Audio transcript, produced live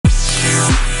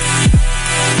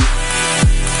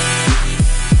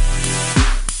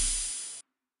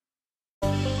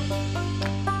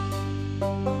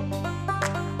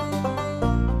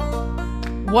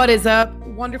What is up?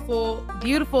 Wonderful,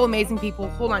 beautiful, amazing people.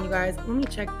 Hold on, you guys. Let me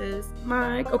check this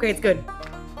mic. Okay, it's good.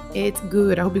 It's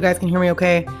good. I hope you guys can hear me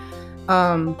okay.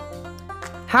 How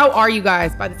are you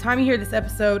guys? By the time you hear this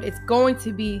episode, it's going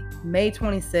to be May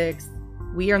 26th.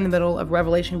 We are in the middle of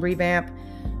Revelation Revamp.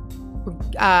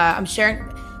 I'm sharing,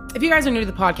 if you guys are new to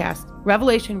the podcast,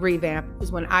 Revelation Revamp is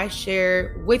when I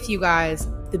share with you guys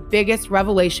the biggest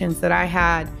revelations that I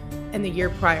had in the year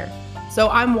prior. So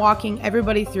I'm walking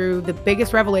everybody through the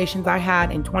biggest revelations I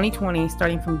had in 2020,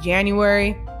 starting from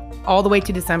January all the way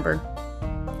to December.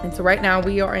 And so right now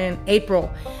we are in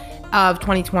April of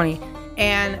 2020.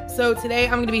 And so today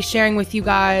I'm going to be sharing with you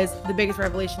guys the biggest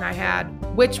revelation I had,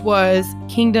 which was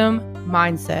kingdom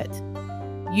mindset.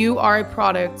 You are a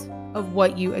product of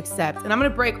what you accept. And I'm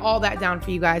going to break all that down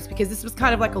for you guys because this was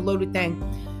kind of like a loaded thing.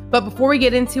 But before we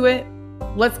get into it,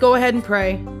 let's go ahead and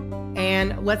pray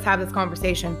and let's have this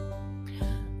conversation.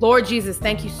 Lord Jesus,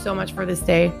 thank you so much for this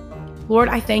day. Lord,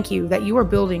 I thank you that you are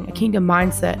building a kingdom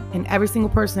mindset in every single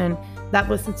person that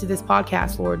listens to this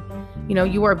podcast, Lord. You know,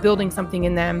 you are building something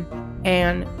in them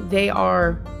and they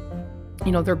are,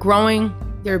 they're growing.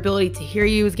 Their ability to hear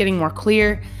you is getting more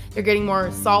clear. They're getting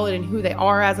more solid in who they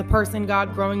are as a person,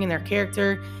 God, growing in their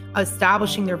character,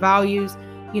 establishing their values.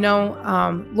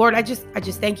 Lord, I just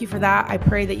thank you for that. I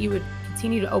pray that you would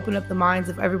continue to open up the minds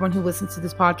of everyone who listens to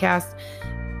this podcast.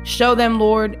 Show them,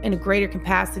 Lord, in a greater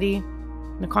capacity,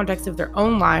 in the context of their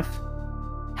own life,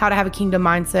 how to have a kingdom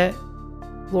mindset,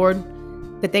 Lord,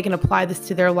 that they can apply this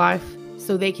to their life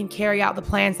so they can carry out the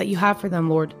plans that you have for them,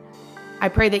 Lord. I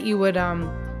pray that you would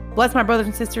bless my brothers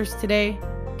and sisters today.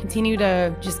 Continue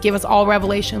to just give us all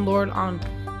revelation, Lord, on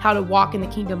how to walk in the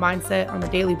kingdom mindset on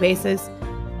a daily basis,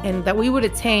 and that we would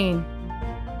attain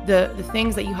the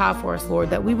things that you have for us, Lord,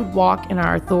 that we would walk in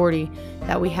our authority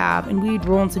that we have, and we'd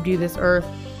rule and subdue this earth,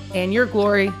 and your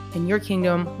glory and your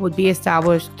kingdom would be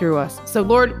established through us. So,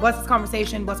 Lord, bless this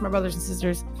conversation. Bless my brothers and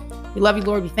sisters. We love you,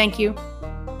 Lord. We thank you.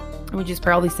 And we just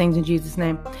pray all these things in Jesus'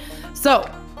 name. So,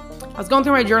 I was going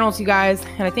through my journals, you guys,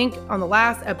 and I think on the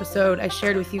last episode, I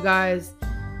shared with you guys,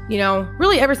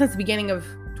 really ever since the beginning of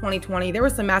 2020, there were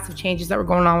some massive changes that were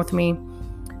going on with me.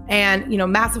 And,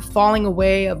 massive falling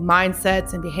away of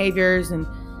mindsets and behaviors and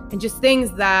just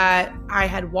things that I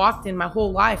had walked in my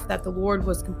whole life that the Lord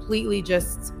was completely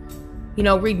just,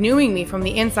 renewing me from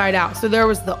the inside out. So there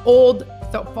was the old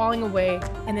falling away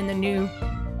and then the new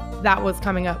that was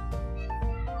coming up.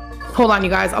 Hold on, you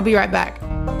guys. I'll be right back.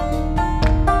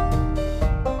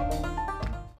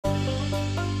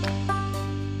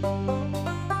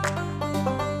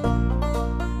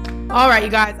 All right, you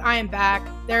guys, I am back.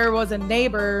 There was a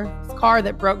neighbor's car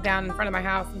that broke down in front of my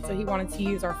house, and so he wanted to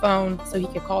use our phone so he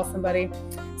could call somebody.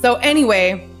 So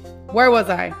anyway, where was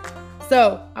I?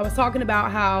 So I was talking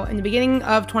about how in the beginning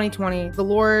of 2020, the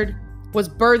Lord was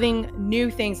birthing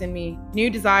new things in me, new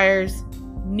desires,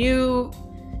 new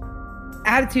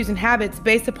attitudes and habits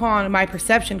based upon my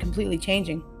perception completely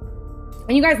changing.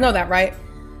 And you guys know that, right?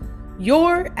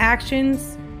 Your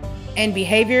actions and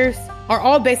behaviors are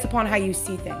all based upon how you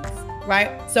see things,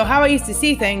 right? So how I used to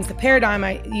see things, the paradigm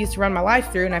I used to run my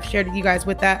life through, and I've shared with you guys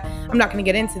with that. I'm not going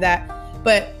to get into that,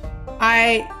 but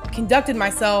I conducted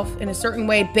myself in a certain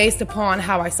way based upon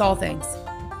how I saw things.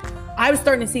 I was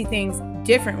starting to see things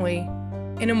differently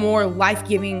in a more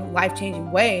life-giving,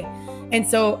 life-changing way. And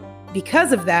so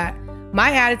because of that,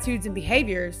 my attitudes and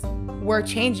behaviors were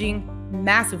changing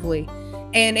massively.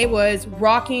 And it was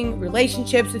rocking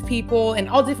relationships with people and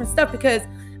all different stuff because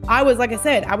I was, like I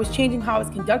said, I was changing how I was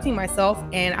conducting myself,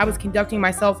 and I was conducting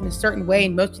myself in a certain way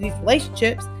in most of these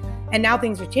relationships, and now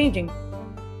things are changing.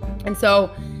 And so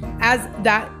as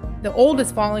the old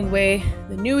is falling away,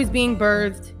 the new is being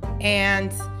birthed,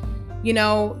 and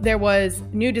there was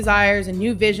new desires and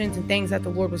new visions and things that the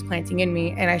Lord was planting in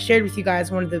me. And I shared with you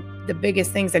guys one of the biggest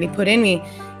things that he put in me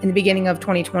in the beginning of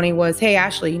 2020 was, hey,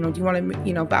 Ashley, do you want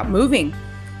to, about moving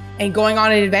and going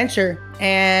on an adventure?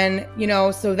 And,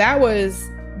 so that was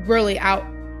really out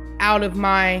of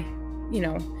my,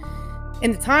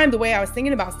 in the time, the way I was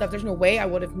thinking about stuff, there's no way I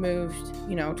would have moved,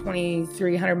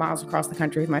 2,300 miles across the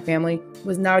country with my family. It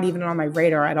was not even on my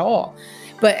radar at all.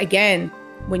 But again,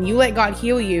 when you let God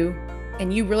heal you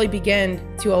and you really begin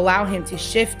to allow him to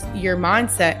shift your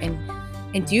mindset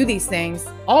and do these things,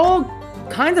 all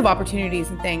kinds of opportunities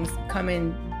and things come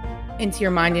into your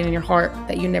mind and in your heart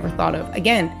that you never thought of.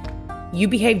 Again, you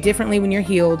behave differently when you're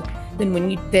healed than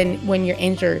when you're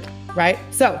injured, right?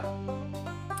 So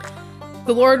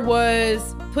the Lord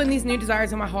was putting these new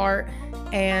desires in my heart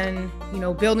and,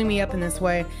 building me up in this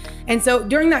way. And so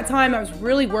during that time, I was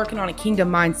really working on a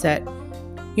kingdom mindset,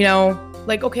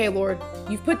 like, okay, Lord,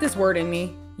 you've put this word in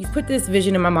me. You've put this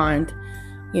vision in my mind.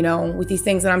 with these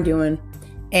things that I'm doing.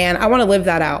 And I want to live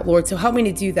that out, Lord. So help me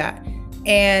to do that.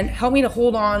 And help me to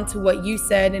hold on to what you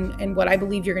said and what I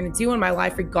believe you're going to do in my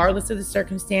life, regardless of the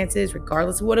circumstances,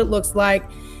 regardless of what it looks like.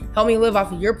 Help me live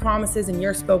off of your promises and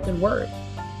your spoken word,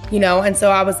 And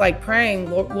so I was like praying,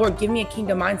 Lord, give me a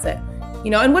kingdom mindset,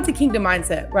 And what's a kingdom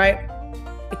mindset, right?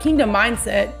 A kingdom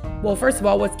mindset, well, first of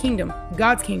all, what's kingdom?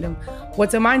 God's kingdom.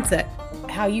 What's a mindset?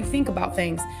 How you think about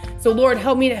things. So Lord,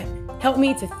 help me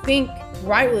to think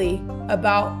rightly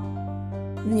about,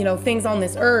 things on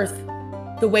this earth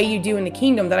the way you do in the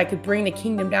kingdom, that I could bring the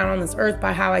kingdom down on this earth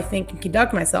by how I think and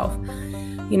conduct myself,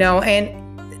 and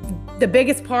the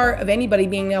biggest part of anybody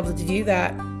being able to do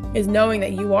that is knowing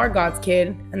that you are God's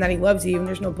kid and that he loves you and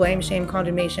there's no blame, shame,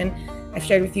 condemnation. I've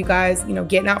shared with you guys,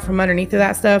 getting out from underneath of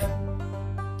that stuff.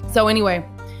 So anyway,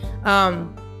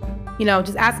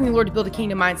 just asking the Lord to build a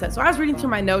kingdom mindset. So I was reading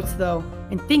through my notes though,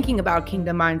 and thinking about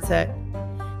kingdom mindset.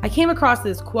 I came across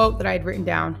this quote that I had written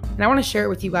down, and I want to share it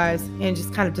with you guys and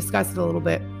just kind of discuss it a little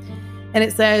bit. And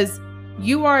it says,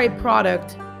 "You are a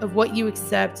product of what you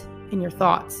accept in your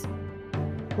thoughts.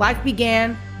 Life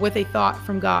began with a thought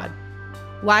from God.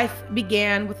 Life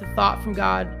began with a thought from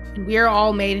God, and we are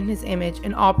all made in his image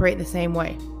and operate the same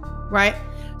way," right?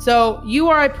 So you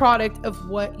are a product of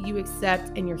what you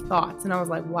accept in your thoughts. And I was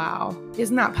like, wow,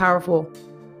 isn't that powerful?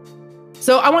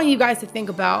 So I want you guys to think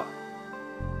about,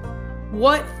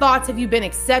 what thoughts have you been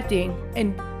accepting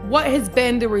and what has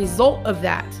been the result of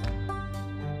that?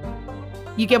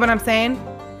 You get what I'm saying?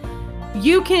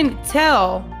 You can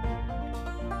tell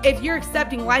if you're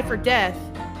accepting life or death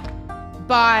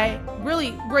by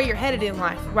really where you're headed in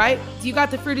life, right? Do you got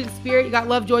the fruit of the Spirit? You got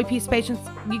love, joy, peace, patience?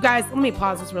 You guys, let me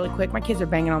pause this really quick. My kids are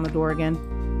banging on the door again.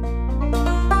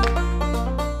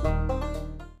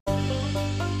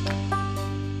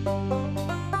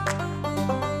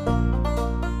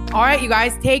 All right, you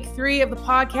guys, take 3 of the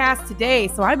podcast today.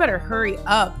 So I better hurry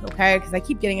up, okay? Because I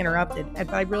keep getting interrupted.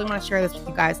 But I really want to share this with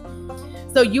you guys.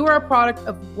 So you are a product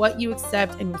of what you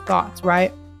accept in your thoughts,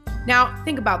 right? Now,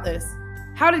 think about this.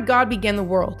 How did God begin the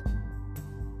world?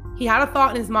 He had a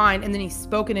thought in his mind and then he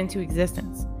spoke it into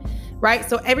existence, right?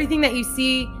 So everything that you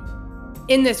see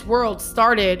in this world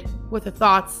started with the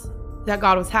thoughts that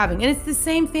God was having. And it's the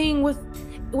same thing with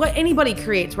what anybody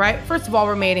creates, right? First of all,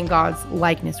 we're made in God's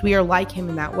likeness. We are like him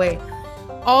in that way.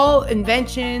 All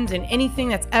inventions and anything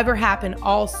that's ever happened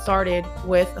all started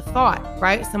with a thought,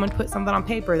 right? Someone put something on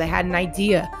paper, they had an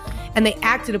idea, and they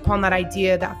acted upon that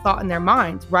idea, that thought in their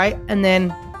mind, right? And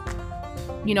then,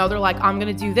 they're like, I'm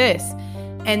going to do this.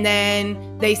 And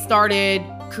then they started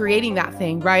creating that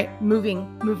thing, right?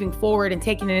 Moving forward and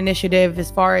taking an initiative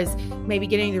as far as maybe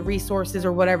getting the resources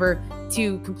or whatever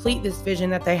to complete this vision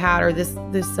that they had, or this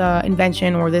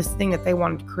invention or this thing that they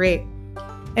wanted to create.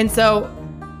 And so,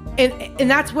 and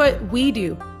that's what we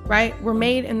do, right? We're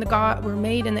made in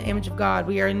the image of God.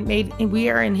 We are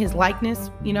in his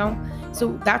likeness,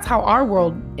 So that's how our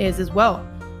world is as well.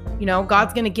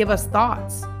 God's going to give us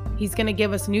thoughts. He's going to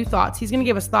give us new thoughts. He's going to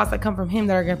give us thoughts that come from him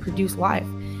that are going to produce life.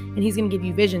 And he's going to give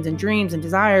you visions and dreams and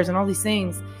desires and all these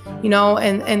things,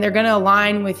 and they're going to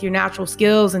align with your natural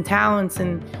skills and talents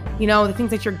and, the things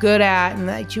that you're good at and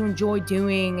that you enjoy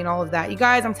doing and all of that. You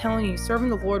guys, I'm telling you, serving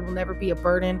the Lord will never be a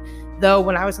burden. Though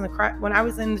when I was in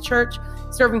the church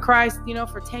serving Christ,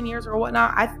 for 10 years or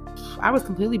whatnot, I was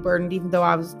completely burdened, even though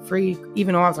I was free,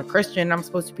 even though I was a Christian, I'm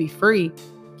supposed to be free.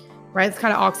 Right? It's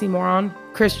kind of oxymoron,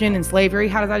 Christian and slavery.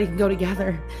 How does that even go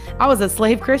together? I was a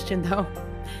slave Christian though.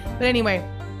 But anyway,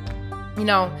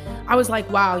 I was like,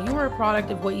 wow, you are a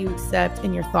product of what you accept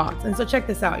in your thoughts. And so check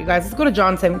this out, you guys. Let's go to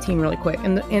John 17 really quick.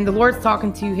 And the Lord's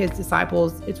talking to his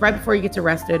disciples. It's right before he gets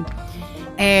arrested.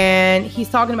 And he's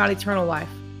talking about eternal life,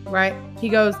 right? He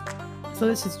goes, so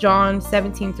this is John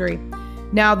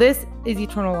 17:3. Now this is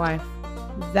eternal life,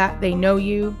 that they know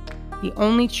you, the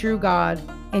only true God,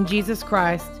 and Jesus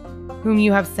Christ, whom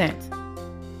you have sent.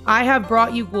 I have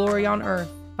brought you glory on earth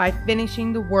by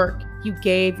finishing the work you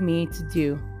gave me to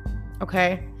do.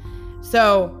 Okay?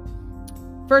 So,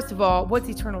 first of all, what's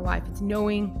eternal life? It's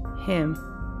knowing him.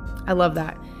 I love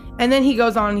that. And then he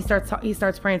goes on and he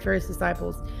starts praying for his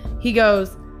disciples. He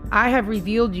goes, I have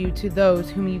revealed you to those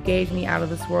whom you gave me out of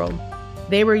this world.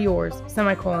 They were yours,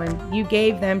 semicolon. You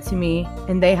gave them to me,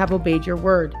 and they have obeyed your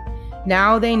word.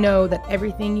 Now they know that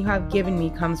everything you have given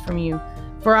me comes from you.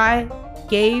 For I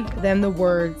gave them the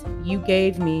words you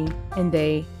gave me, and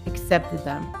they accepted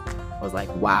them. I was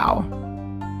like, wow.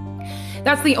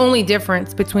 That's the only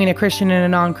difference between a Christian and a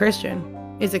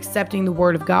non-Christian, is accepting the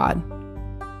word of God.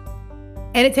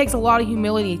 And it takes a lot of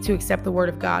humility to accept the word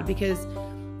of God because,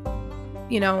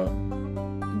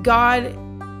 God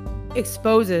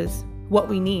exposes what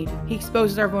we need. He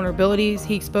exposes our vulnerabilities.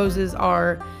 He exposes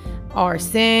our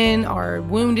sin, our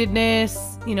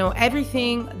woundedness, you know,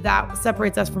 everything that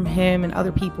separates us from him and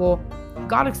other people.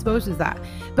 God exposes that.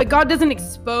 But God doesn't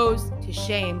expose to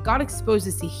shame. God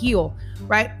exposes to heal,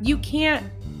 right? You can't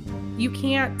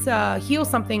heal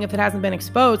something if it hasn't been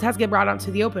exposed. It has to get brought out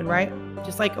to the open, right?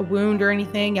 Just like a wound or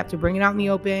anything, you have to bring it out in the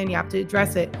open. You have to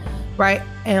address it, right?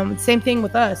 And same thing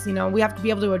with us. You know, we have to be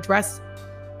able to address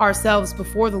ourselves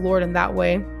before the Lord in that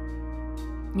way,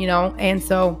 you know? And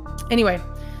so anyway,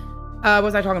 what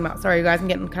was I talking about? Sorry, you guys, I'm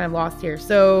getting kind of lost here.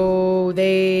 So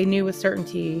they knew with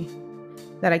certainty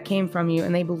that I came from you,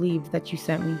 and they believed that you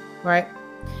sent me, right?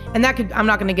 And I'm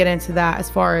not going to get into that as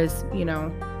far as, you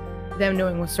know, them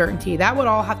knowing with certainty. That would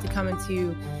all have to come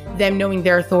into them knowing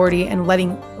their authority and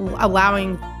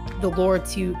allowing the Lord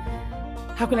to,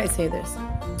 how can I say this?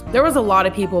 There was a lot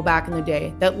of people back in the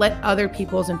day that let other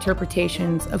people's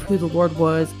interpretations of who the Lord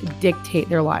was dictate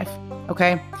their life,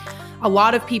 okay? A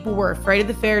lot of people were afraid of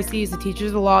the Pharisees, the teachers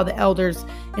of the law, the elders,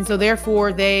 and so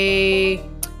therefore they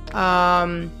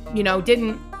you know,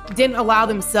 didn't allow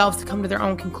themselves to come to their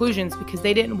own conclusions because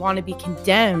they didn't want to be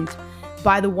condemned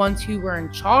by the ones who were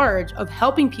in charge of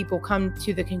helping people come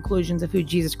to the conclusions of who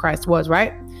Jesus Christ was,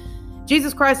 right?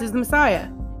 Jesus Christ is the Messiah.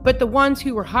 But the ones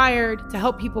who were hired to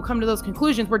help people come to those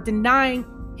conclusions were denying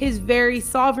his very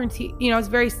sovereignty, you know, his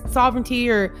very sovereignty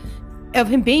or of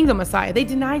him being the Messiah. They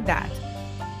denied that.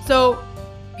 So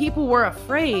people were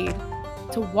afraid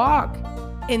to walk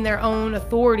in their own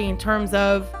authority in terms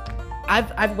of,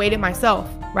 I've weighed it myself,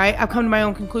 right? I've come to my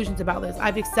own conclusions about this.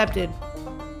 I've accepted,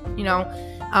 you know.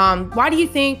 Why do you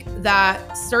think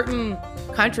that certain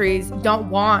countries don't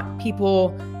want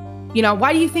people, you know,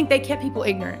 why do you think they kept people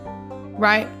ignorant,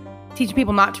 right? Teaching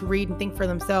people not to read and think for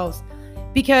themselves,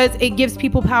 because it gives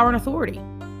people power and authority,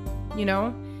 you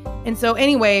know? And so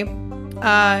anyway,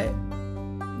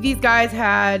 these guys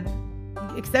had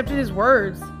accepted his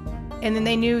words, and then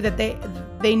they knew that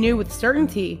they knew with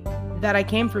certainty that I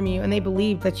came from you, and they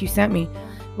believed that you sent me,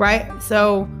 right?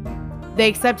 So they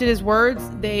accepted his words.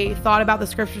 They thought about the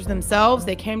scriptures themselves.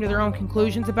 They came to their own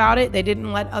conclusions about it. They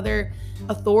didn't let other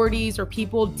authorities or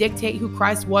people dictate who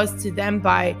Christ was to them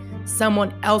by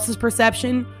someone else's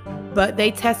perception, but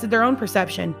they tested their own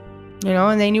perception, you know,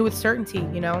 and they knew with certainty,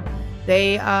 you know,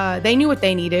 they knew what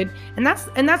they needed. And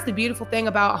that's the beautiful thing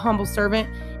about a humble servant,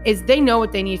 is they know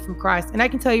what they need from Christ. And I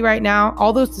can tell you right now,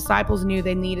 all those disciples knew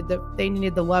they needed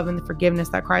the love and the forgiveness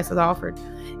that Christ has offered.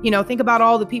 You know, think about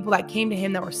all the people that came to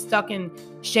him that were stuck in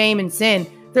shame and sin.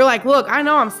 They're like, look, I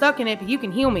know I'm stuck in it, but you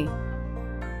can heal me.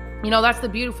 You know, that's the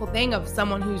beautiful thing of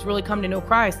someone who's really come to know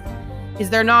Christ, is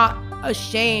they're not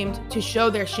ashamed to show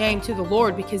their shame to the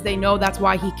Lord because they know that's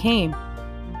why he came.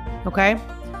 Okay.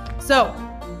 So,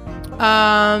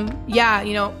 yeah,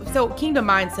 you know, so kingdom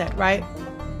mindset, right?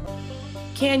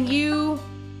 Can you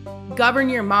govern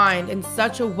your mind in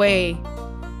such a way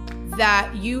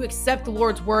that you accept the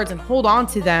Lord's words and hold on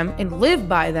to them and live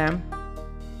by them,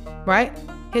 right?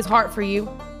 His heart for you,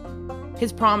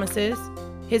 his promises,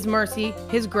 his mercy,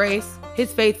 his grace,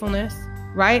 his faithfulness,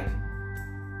 right?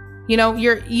 You know,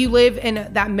 you live in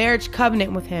that marriage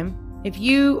covenant with him. If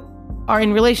you are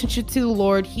in relationship to the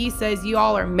Lord, he says you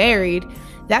all are married.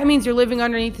 That means you're living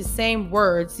underneath the same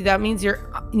words. That means you're,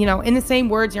 you know, in the same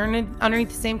words, you're underneath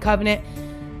the same covenant.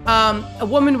 A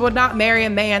woman would not marry a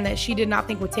man that she did not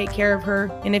think would take care of her.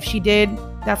 And if she did,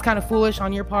 that's kind of foolish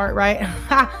on your part, right?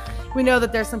 We know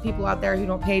that there's some people out there who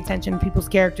don't pay attention to people's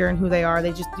character and who they are.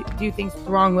 They just do things with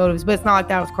the wrong motives, but it's not like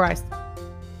that with Christ.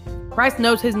 Christ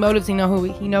knows his motives. He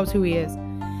knows who he is.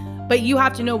 But you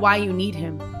have to know why you need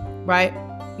him, right?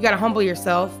 You got to humble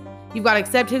yourself. You've got to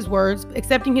accept his words.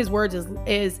 Accepting his words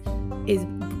is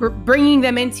bringing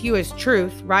them into you as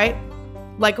truth, right?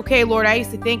 Like, okay, Lord, I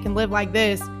used to think and live like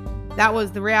this. That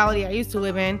was the reality I used to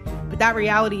live in. But that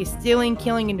reality is stealing,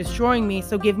 killing, and destroying me.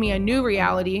 So give me a new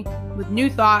reality with new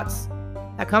thoughts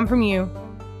that come from you.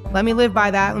 Let me live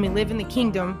by that. Let me live in the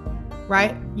kingdom,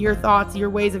 right? Your thoughts, your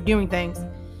ways of doing things,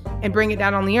 and bring it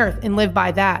down on the earth and live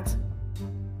by that.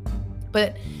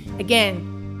 But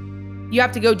again, you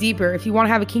have to go deeper. If you want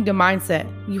to have a kingdom mindset,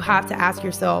 you have to ask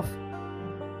yourself,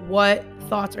 what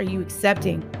thoughts are you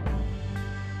accepting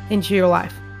into your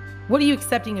life? What are you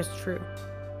accepting as true?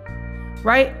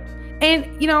 Right?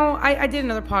 And, you know, I did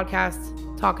another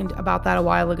podcast talking about that a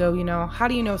while ago. You know, how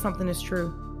do you know something is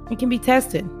true? It can be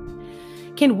tested.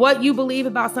 Can what you believe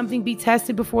about something be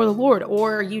tested before the Lord?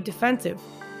 Or are you defensive,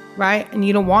 right? And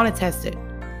you don't want to test it.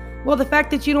 Well, the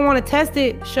fact that you don't want to test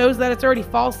it shows that it's already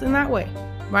false in that way,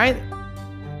 right?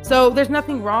 So there's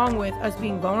nothing wrong with us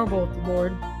being vulnerable with the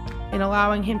Lord and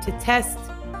allowing him to test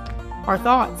our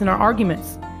thoughts and our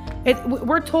arguments.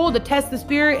 We're told to test the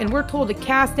spirit, and we're told to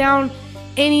cast down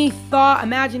any thought,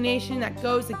 imagination that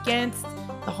goes against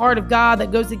the heart of God,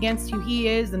 that goes against who he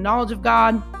is, the knowledge of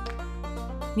God,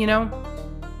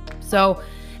 So,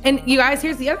 and you guys,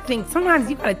 here's the other thing. Sometimes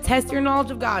you got to test your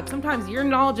knowledge of God. Sometimes your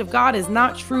knowledge of God is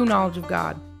not true knowledge of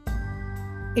God.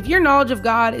 If your knowledge of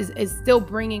God is still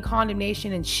bringing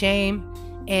condemnation and shame,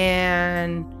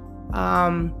 and,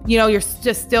 you're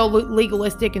just still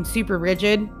legalistic and super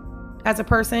rigid as a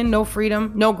person, no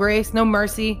freedom, no grace, no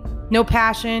mercy, no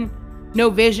passion, no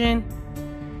vision,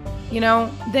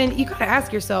 then you got to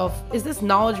ask yourself, is this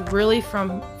knowledge really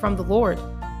from the Lord?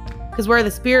 Because where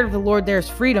the Spirit of the Lord, there's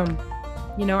freedom.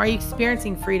 Are you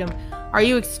experiencing freedom? Are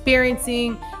you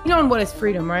experiencing, and what is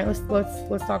freedom, right?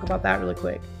 Let's talk about that really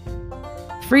quick.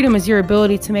 Freedom is your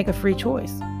ability to make a free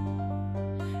choice.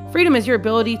 Freedom is your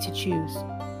ability to choose.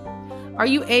 Are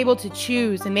you able to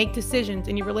choose and make decisions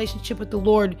in your relationship with the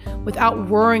Lord without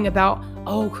worrying about,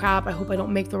 oh crap, I hope I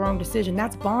don't make the wrong decision?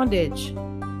 That's bondage.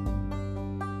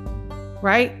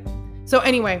 Right? So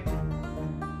anyway,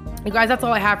 you guys, that's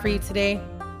all I have for you today.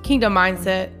 Kingdom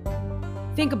mindset.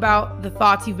 Think about the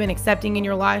thoughts you've been accepting in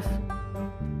your life.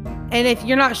 And if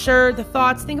you're not sure the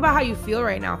thoughts, think about how you feel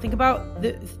right now. Think about,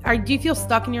 do you feel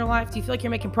stuck in your life? Do you feel like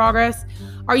you're making progress?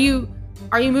 Are you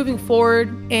moving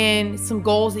forward in some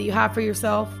goals that you have for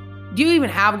yourself? Do you even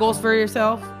have goals for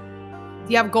yourself? Do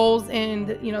you have goals in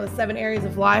the 7 areas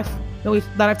of life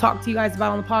that I've talked to you guys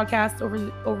about on the podcast over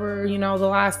the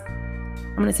last,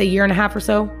 I'm going to say, year and a half or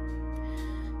so?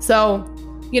 So,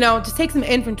 just take some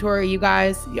inventory, you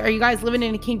guys. Are you guys living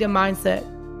in a kingdom mindset?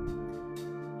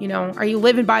 Are you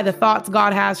living by the thoughts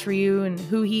God has for you and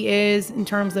who he is in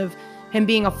terms of him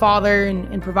being a father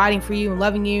and providing for you and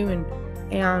loving you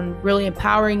and really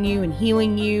empowering you and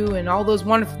healing you and all those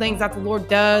wonderful things that the Lord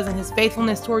does and his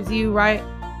faithfulness towards you, right?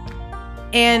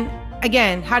 And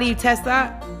again, how do you test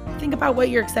that? Think about what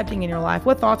you're accepting in your life.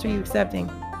 What thoughts are you accepting?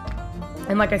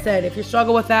 And like I said, if you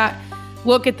struggle with that,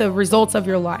 look at the results of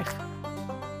your life.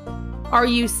 Are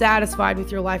you satisfied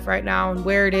with your life right now and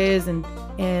where it is and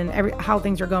how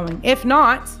things are going? If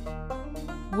not,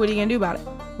 what are you going to do about it,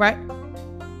 right?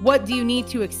 What do you need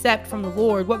to accept from the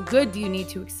Lord? What good do you need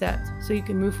to accept so you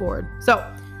can move forward? So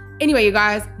anyway, you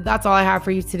guys, that's all I have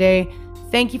for you today.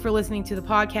 Thank you for listening to the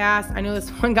podcast. I know this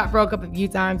one got broke up a few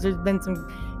times. There's been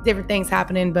some different things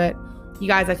happening, but you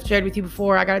guys, I've shared with you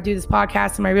before, I got to do this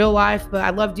podcast in my real life, but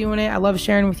I love doing it. I love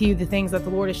sharing with you the things that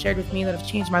the Lord has shared with me that have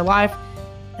changed my life.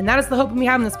 And that is the hope of me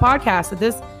having this podcast, that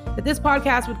this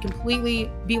podcast would completely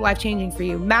be life-changing for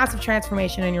you. Massive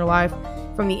transformation in your life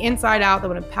from the inside out that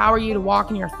would empower you to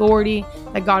walk in your authority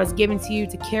that God has given to you,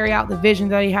 to carry out the vision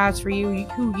that he has for you,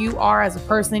 who you are as a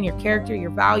person, your character,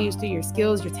 your values, your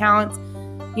skills, your talents,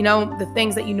 the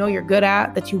things that you're good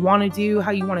at, that you want to do,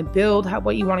 how you want to build,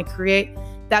 what you want to create,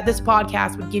 that this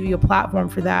podcast would give you a platform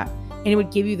for that. And it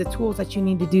would give you the tools that you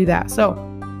need to do that. So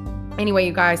anyway,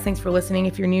 you guys, thanks for listening.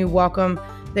 If you're new, welcome.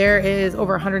 There is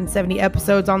over 170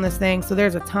 episodes on this thing, so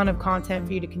there's a ton of content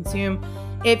for you to consume.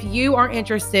 If you are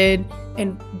interested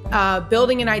in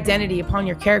building an identity upon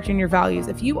your character and your values,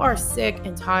 if you are sick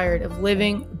and tired of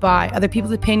living by other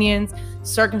people's opinions,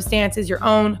 circumstances, your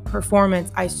own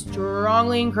performance, I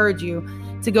strongly encourage you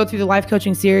to go through the life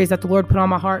coaching series that the Lord put on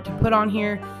my heart to put on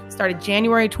here. Started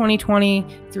January 2020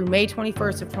 through May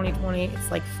 21st of 2020.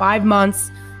 It's like 5 months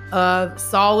of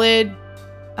solid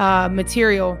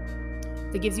material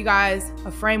that gives you guys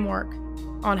a framework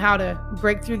on how to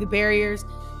break through the barriers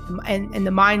and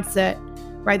the mindset,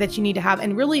 right, that you need to have,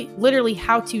 and really literally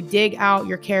how to dig out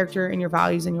your character and your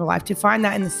values in your life, to find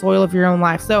that in the soil of your own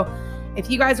life. So if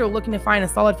you guys are looking to find a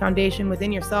solid foundation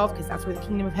within yourself, because that's where the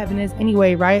kingdom of heaven is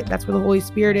anyway, right? That's where the Holy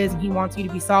Spirit is, and he wants you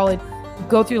to be solid.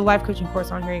 Go through the life coaching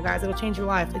course on here, you guys. It'll change your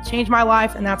life. It changed my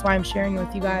life, and that's why I'm sharing it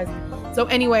with you guys. So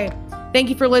anyway, thank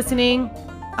you for listening.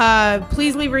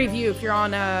 Please leave a review if you're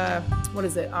on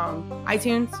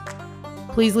iTunes.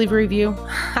 Please leave a review.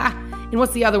 And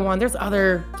what's the other one? There's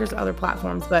other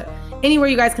platforms, but anywhere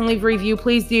you guys can leave a review,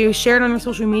 please do. Share it on your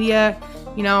social media.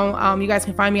 You guys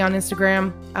can find me on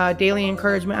Instagram,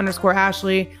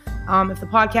 dailyencouragement_Ashley. If the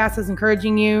podcast is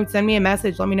encouraging you, send me a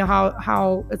message. Let me know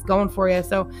how it's going for you.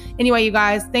 So anyway, you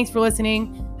guys, thanks for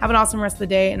listening. Have an awesome rest of the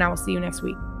day, and I will see you next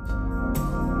week.